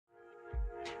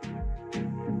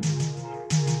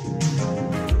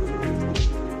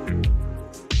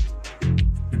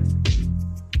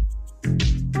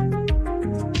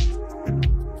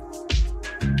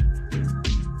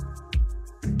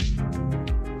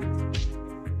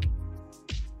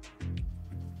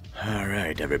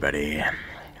Alright, everybody.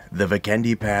 The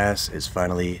Vikendi Pass is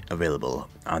finally available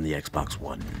on the Xbox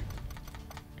One.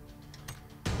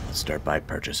 Let's start by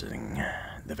purchasing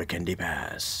the Vikendi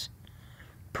Pass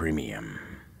Premium.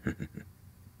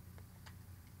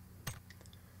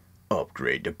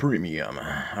 Upgrade to Premium.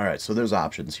 Alright, so there's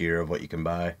options here of what you can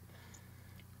buy.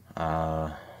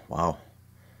 Wow.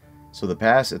 So the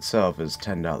pass itself is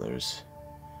 $10.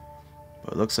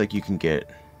 But it looks like you can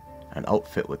get an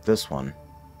outfit with this one.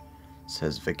 It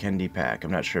says Vikendi Pack.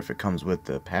 I'm not sure if it comes with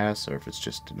the pass or if it's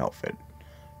just an outfit.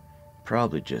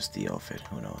 Probably just the outfit.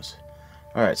 Who knows?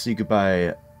 Alright, so you could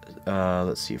buy,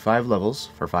 let's see, 5 levels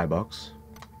for $5.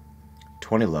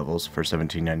 20 levels for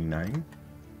 $17.99.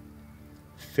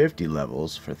 50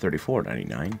 levels for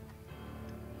 $34.99.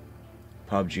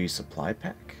 PUBG Supply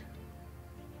Pack.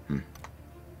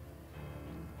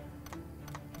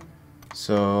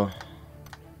 So,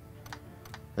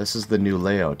 this is the new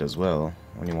layout as well,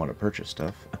 when you want to purchase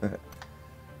stuff. We're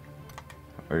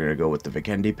going to go with the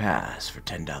Vikendi Pass for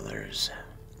 $10.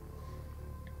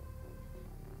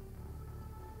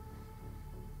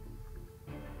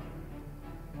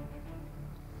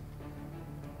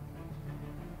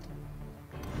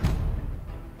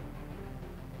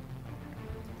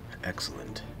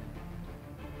 Excellent.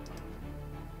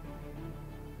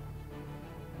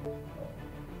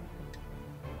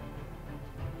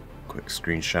 Quick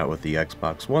screenshot with the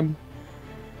Xbox One.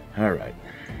 Alright.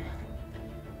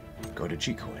 Go to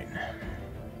Gcoin.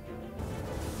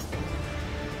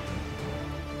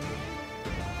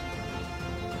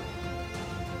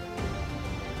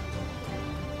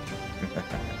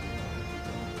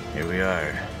 Here we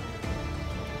are.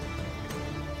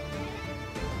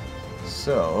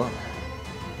 So,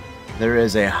 there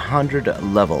is 100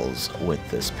 levels with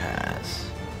this pass.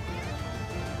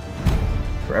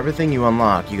 For everything you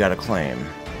unlock, you gotta claim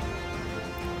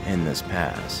in this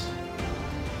pass.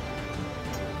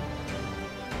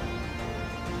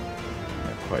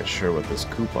 Not quite sure what this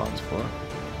coupon's for.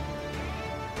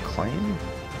 Claim?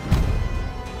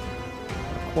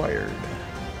 Acquired.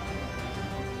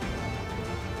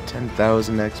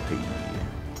 10,000 XP.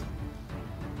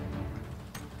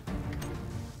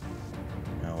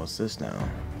 Now what's this now?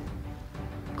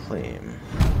 Claim.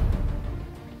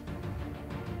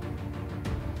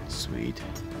 Sweet.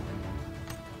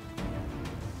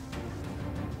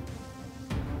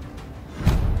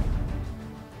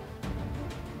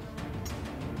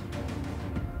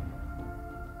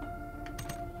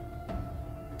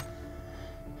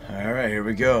 Alright, here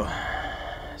we go.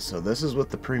 So this is with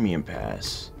the Premium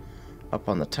Pass. Up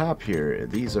on the top here,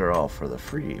 these are all for the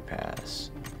Free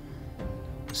Pass.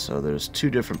 So there's two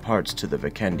different parts to the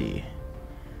Vikendi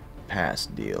Pass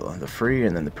deal. The free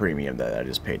and then the premium that I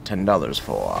just paid $10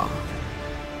 for.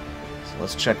 So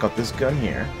let's check out this gun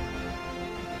here.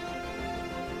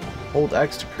 Hold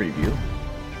X to preview.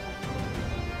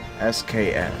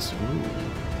 SKS. Ooh.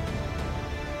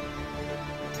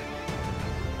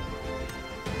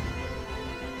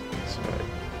 So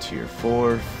tier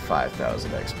 4,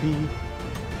 5,000 XP.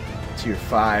 Tier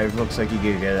 5, looks like you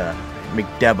can get a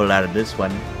McDouble out of this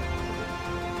one. A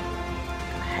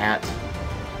hat.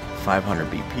 500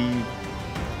 BP.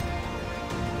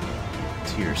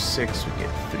 Tier 6 we get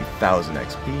 3,000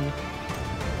 XP.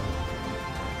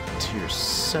 Tier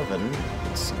 7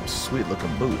 get some sweet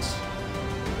looking boots.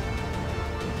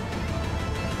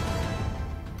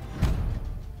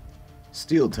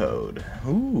 Steel Toad.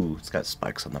 Ooh, it's got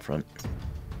spikes on the front.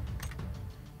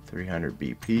 300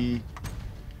 BP.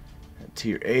 And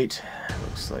tier 8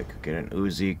 looks like we get an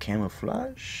Uzi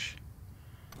camouflage.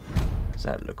 What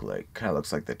does that look like? Kind of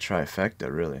looks like the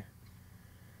trifecta, really.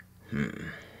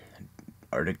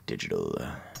 Arctic Digital.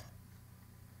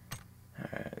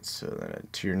 Alright, so then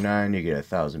at tier 9 you get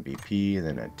 1,000 BP, and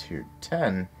then at tier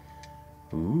 10,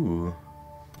 ooh,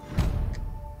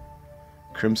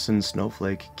 Crimson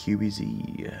Snowflake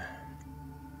QBZ.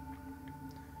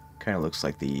 Kind of looks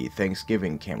like the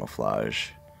Thanksgiving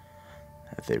camouflage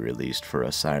that they released for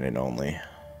a sign-in only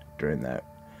during that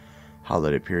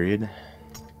holiday period.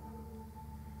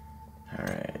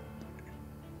 Alright.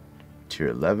 Tier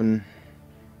 11.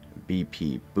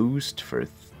 BP boost for, it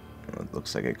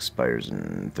looks like it expires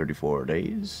in 34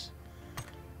 days.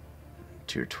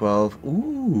 Tier 12.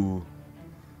 Ooh.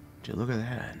 Dude, look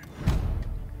at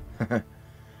that.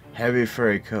 Heavy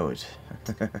furry coat.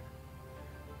 The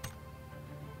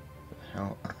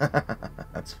hell?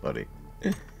 That's funny.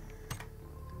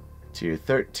 Tier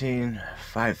 13.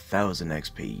 5,000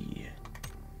 XP.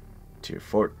 Tier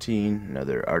 14,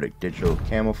 another Arctic Digital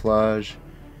Camouflage,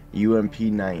 UMP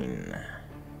 9.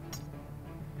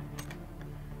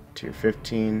 Tier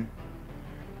 15,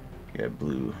 Got a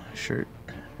blue shirt.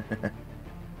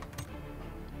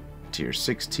 Tier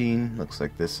 16. Looks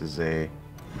like this is a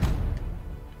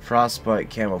frostbite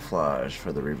camouflage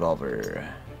for the revolver.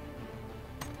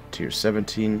 Tier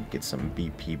 17. Get some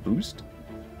BP boost.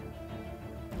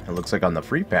 It looks like on the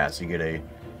free pass you get a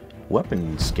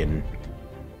weapon skin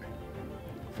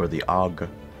for the AUG.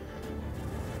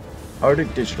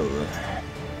 Arctic Digital.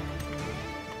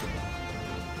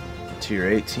 Tier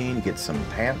 18, get some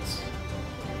pants.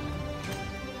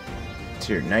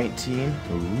 Tier 19,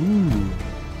 ooh,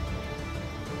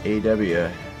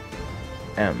 AWM,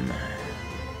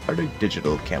 Arctic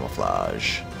Digital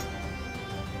Camouflage.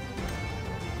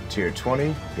 Tier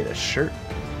 20, get a shirt.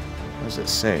 What does it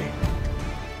say?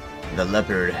 The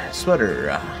Leopard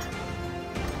Sweater.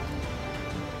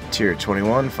 Tier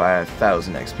 21,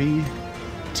 5,000 XP.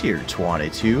 Tier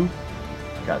 22,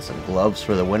 got some gloves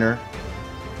for the winter.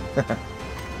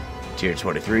 Tier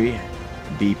 23,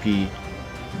 BP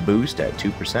boost at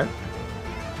 2%.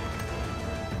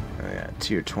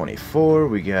 Tier 24,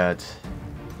 we got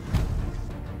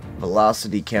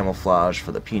velocity camouflage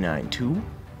for the P92.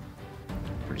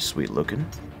 Pretty sweet looking.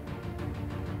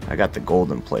 I got the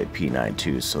golden plate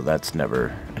P92, so that's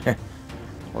never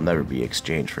will never be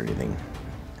exchanged for anything.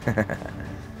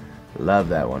 Love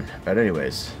that one. But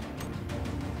anyways,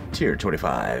 Tier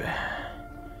 25,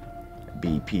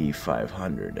 BP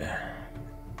 500.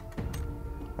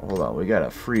 Hold on, we got a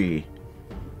free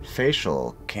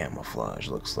facial camouflage,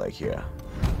 looks like here.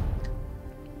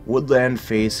 Woodland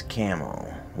face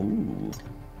camo. Ooh.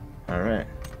 Alright.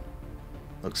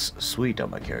 Looks sweet on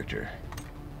my character.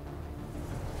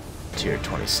 Tier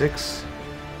 26.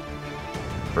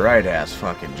 Bright ass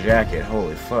fucking jacket,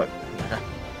 holy fuck.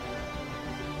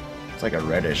 It's like a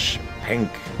reddish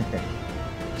pink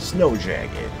snow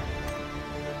jacket.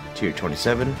 Tier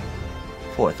 27,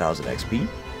 4,000 XP.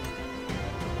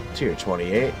 Tier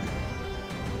 28,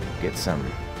 get some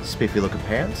spiffy looking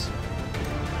pants.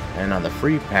 And on the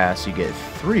free pass, you get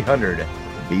 300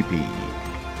 BP.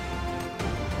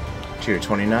 Tier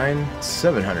 29,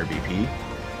 700 BP.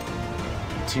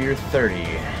 Tier 30,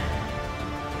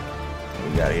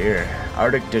 we got here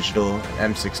Arctic Digital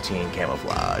M16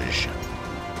 Camouflage.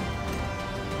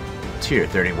 Tier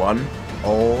 31,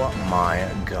 oh my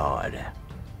god.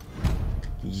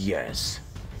 Yes.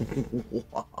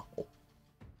 Wow.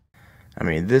 I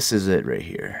mean, this is it right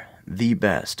here. The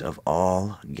best of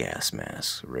all gas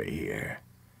masks right here.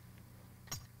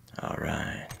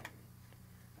 Alright.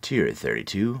 Tier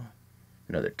 32,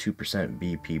 another 2%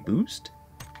 BP boost.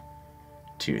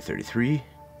 Tier 33,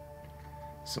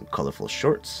 some colorful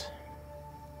shorts.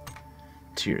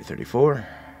 Tier 34,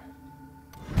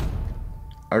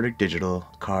 Arctic Digital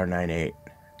Car 98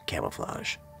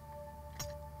 Camouflage.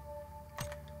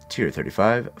 Tier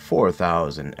 35,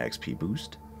 4,000 XP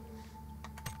boost.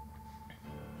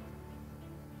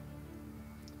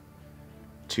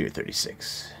 Tier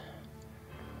 36,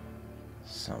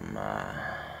 some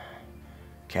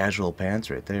casual pants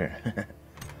right there.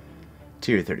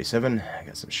 Tier 37, I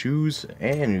got some shoes,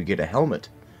 and you get a helmet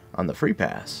on the free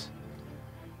pass.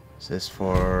 Is this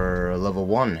for level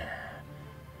 1?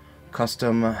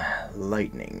 Custom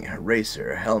Lightning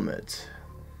Racer helmet.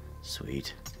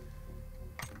 Sweet.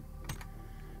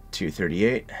 Tier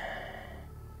 38,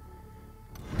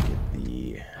 get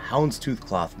the Houndstooth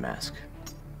cloth mask.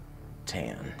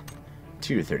 Tan.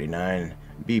 Tier 39,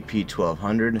 BP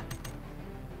 1200.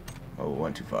 Oh,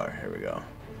 went too far. Here we go.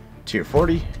 Tier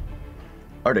 40,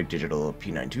 Arctic Digital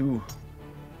P92.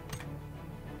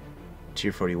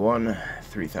 Tier 41,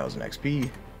 3000 XP.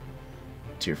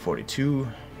 Tier 42,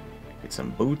 get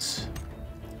some boots.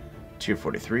 Tier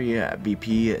 43,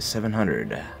 BP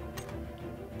 700.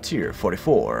 Tier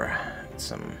 44, get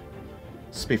some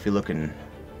spiffy looking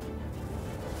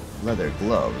leather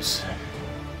gloves.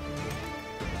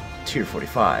 Tier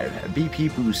 45,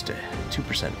 BP boost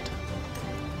 2%.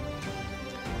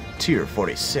 Tier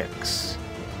 46,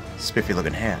 spiffy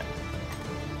looking hat.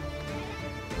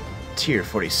 Tier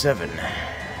 47,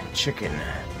 chicken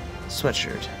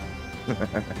sweatshirt.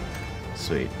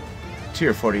 Sweet.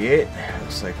 Tier 48,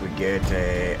 looks like we get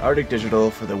a Arctic Digital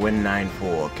for the Win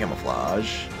 94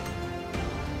 camouflage.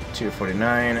 Tier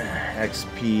 49,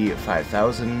 XP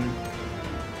 5000.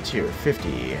 Tier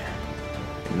 50,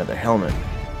 another helmet.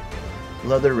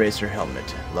 Leather Racer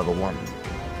helmet, level 1.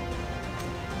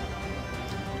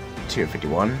 Tier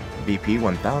 51, BP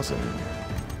 1000.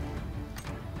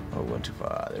 Oh, went too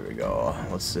far. There we go.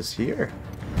 What's this here?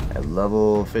 At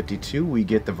level 52, we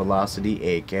get the Velocity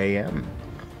AKM.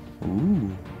 Ooh.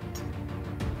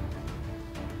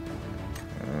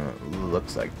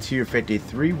 looks like. Tier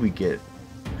 53, we get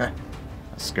a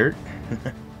skirt.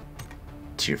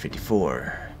 Tier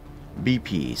 54,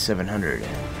 BP 700.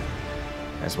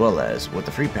 As well as, with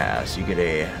the free pass, you get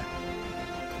a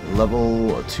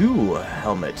level 2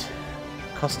 helmet.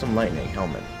 Custom lightning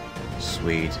helmet.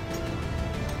 Sweet.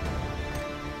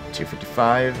 Tier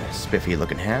 55, spiffy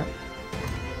looking hat.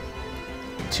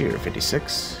 Tier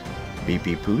 56,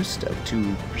 BP boost of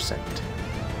 2%.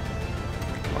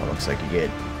 Well, looks like you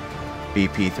get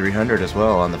BP 300 as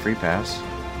well on the free pass.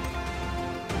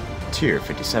 Tier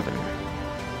 57.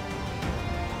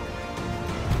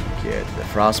 Get the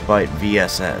Frostbite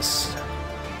VSS.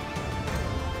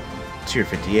 Tier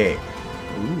 58.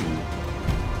 Ooh.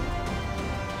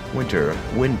 Winter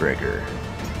Windbreaker.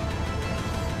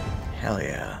 Hell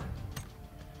yeah.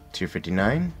 Tier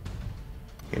 59.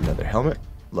 Get another helmet.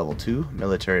 Level 2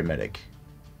 Military Medic.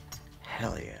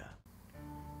 Hell yeah.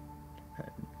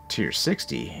 Tier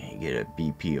 60. You get a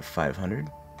BP of 500.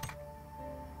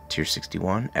 Tier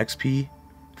 61. XP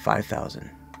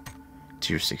 5000.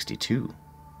 Tier 62.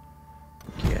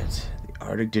 Get the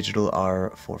Arctic Digital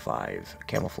R45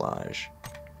 Camouflage.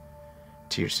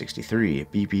 Tier 63,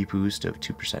 BP boost of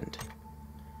 2%.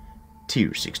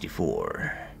 Tier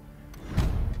 64.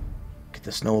 Get the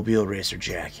Snowmobile Racer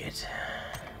Jacket.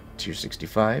 Tier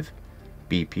 65,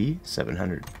 BP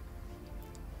 700.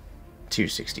 Tier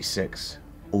 66.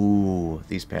 Ooh,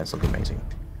 these pants look amazing.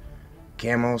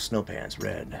 Camo snow pants,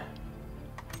 red.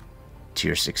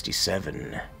 Tier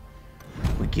 67.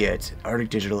 We get Arctic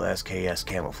Digital SKS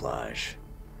Camouflage.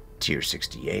 Tier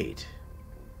 68.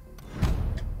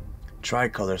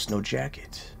 Tricolor Snow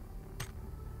Jacket.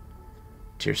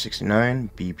 Tier 69,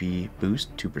 BP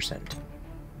boost 2%.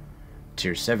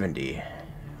 Tier 70.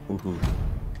 Woohoo.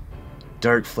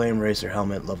 Dark Flame Racer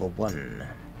Helmet level 1.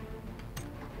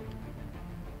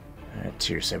 At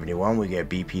Tier 71, we get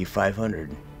BP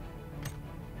 500.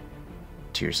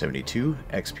 Tier 72,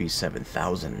 XP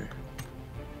 7000.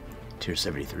 Tier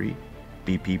 73,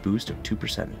 BP boost of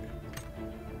 2%.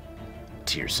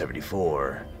 Tier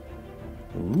 74.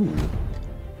 Ooh.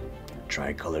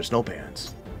 Tricolor Snow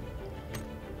Pants.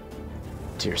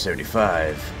 Tier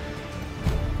 75.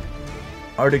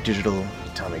 Arctic Digital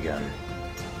Tommy Gun.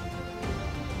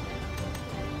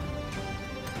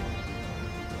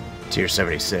 Tier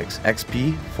 76,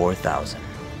 XP 4000.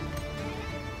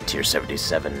 Tier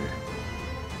 77.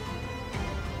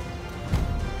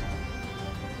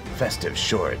 Festive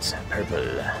Shorts,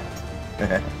 purple.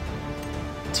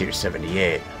 Tier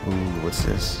 78. Ooh, what's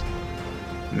this?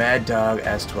 Mad Dog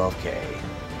S12K.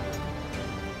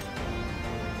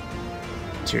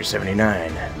 Tier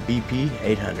 79, BP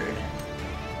 800.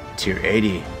 Tier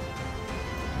 80.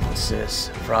 What's this?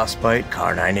 Frostbite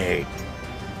Car 98.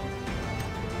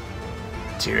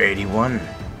 Tier 81.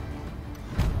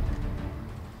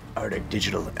 Arctic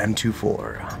Digital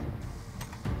M24.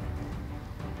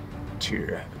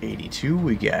 Tier 82,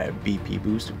 we got a BP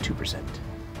boost of 2%.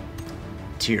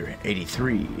 Tier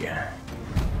 83.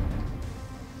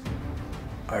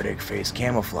 Arctic Face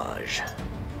Camouflage.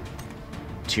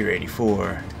 Tier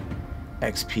 84.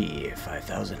 XP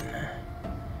 5000.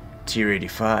 Tier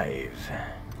 85.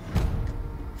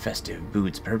 Festive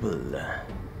Boots Purple.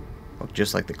 Look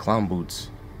just like the clown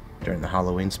boots during the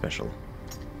Halloween special.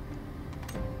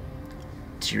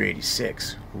 Tier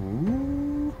 86.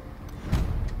 Ooh.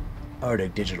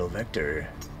 Arctic Digital Vector.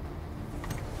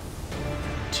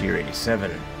 Tier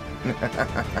 87.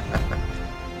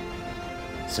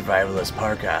 Survivalist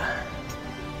Parka.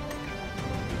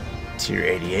 Tier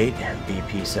 88,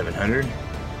 BP 700.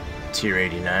 Tier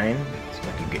 89, so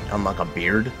I can unlock a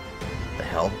beard. The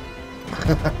hell?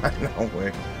 No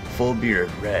way. Full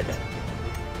beard, red.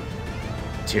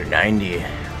 Tier 90.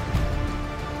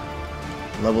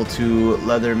 Level 2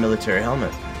 leather military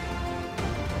helmet.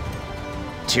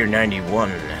 Tier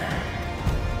 91.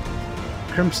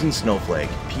 Crimson Snowflake,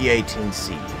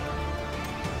 P18C.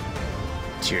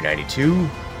 Tier 92.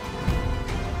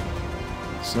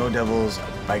 Snow Devil's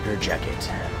Biker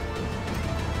Jacket.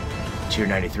 Tier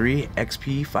 93,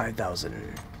 XP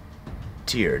 5000.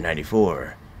 Tier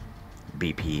 94,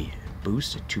 BP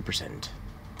boost 2%.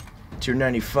 Tier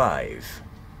 95.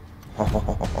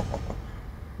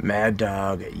 Mad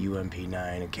Dog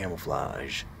UMP9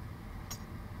 Camouflage.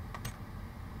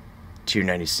 Tier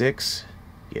 96,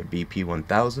 get BP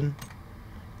 1000.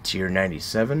 Tier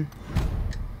 97,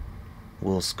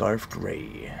 Wool Scarf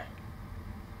Gray.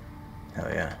 Hell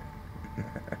yeah.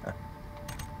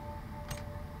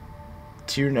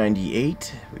 Tier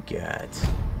 98, we got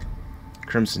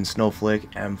Crimson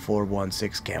Snowflake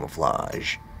M416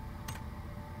 Camouflage.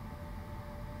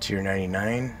 Tier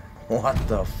 99, what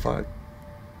the fuck?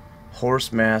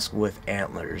 Horse mask with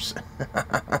antlers.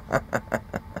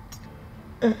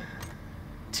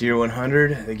 tier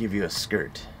 100, they give you a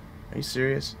skirt. Are you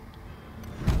serious?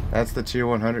 That's the tier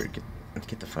 100?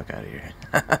 Get the fuck out of here.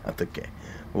 Okay,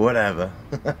 whatever.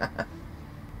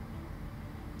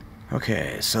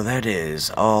 Okay, so that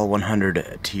is all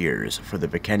 100 tiers for the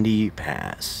Vikendi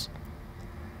Pass.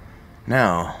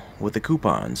 Now, with the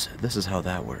coupons, this is how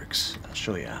that works. I'll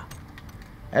show ya.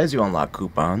 As you unlock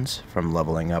coupons from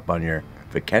leveling up on your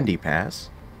Vikendi Pass,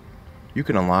 you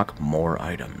can unlock more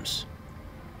items.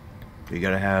 You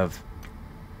gotta have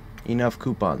enough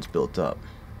coupons built up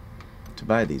to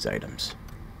buy these items.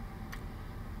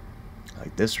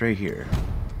 Like this right here.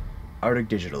 Arctic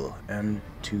Digital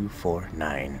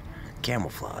M249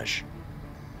 Camouflage.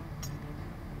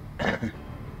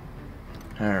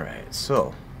 Alright,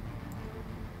 so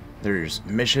there's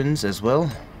missions as well.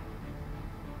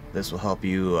 This will help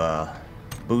you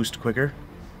boost quicker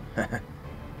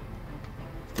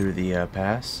through the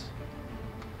pass.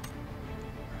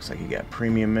 Looks like you got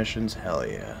premium missions. Hell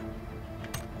yeah.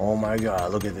 Oh my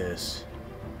god, look at this.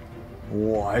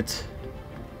 What?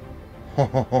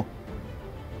 Wow.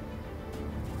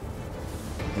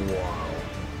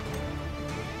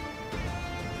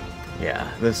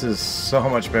 Yeah, this is so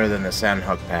much better than the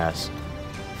Sandhook Pass.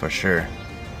 For sure.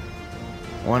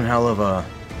 One hell of a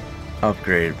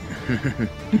upgrade.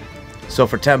 So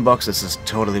for 10 bucks, this is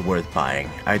totally worth buying.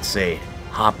 I'd say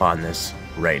hop on this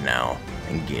right now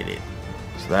and get it.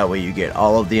 So that way you get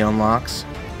all of the unlocks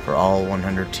for all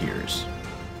 100 tiers.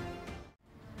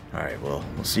 Alright, well,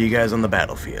 we'll see you guys on the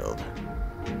battlefield.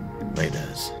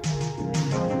 Laters.